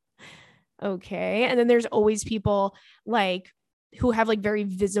 Okay. And then there's always people like who have like very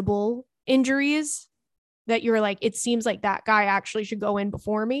visible injuries that you're like, it seems like that guy actually should go in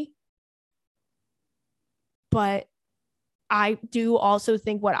before me. But I do also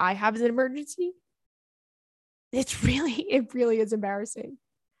think what I have is an emergency. It really is embarrassing.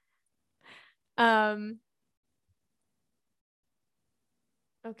 Okay.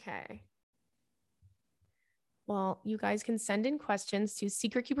 Well, you guys can send in questions to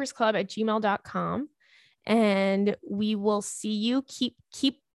secretkeepersclub@gmail.com and we will see you. Keep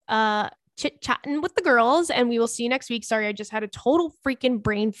chit chatting with the girls and we will see you next week. Sorry, I just had a total freaking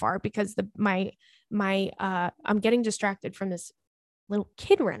brain fart because I'm getting distracted from this little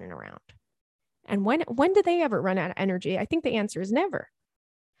kid running around. And when do they ever run out of energy? I think the answer is never.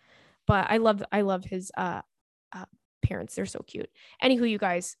 But I love his parents. They're so cute. Anywho, you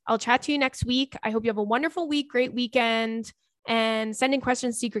guys, I'll chat to you next week. I hope you have a wonderful week, great weekend, and send in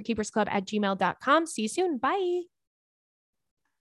questions, secretkeepersclub@gmail.com. See you soon. Bye.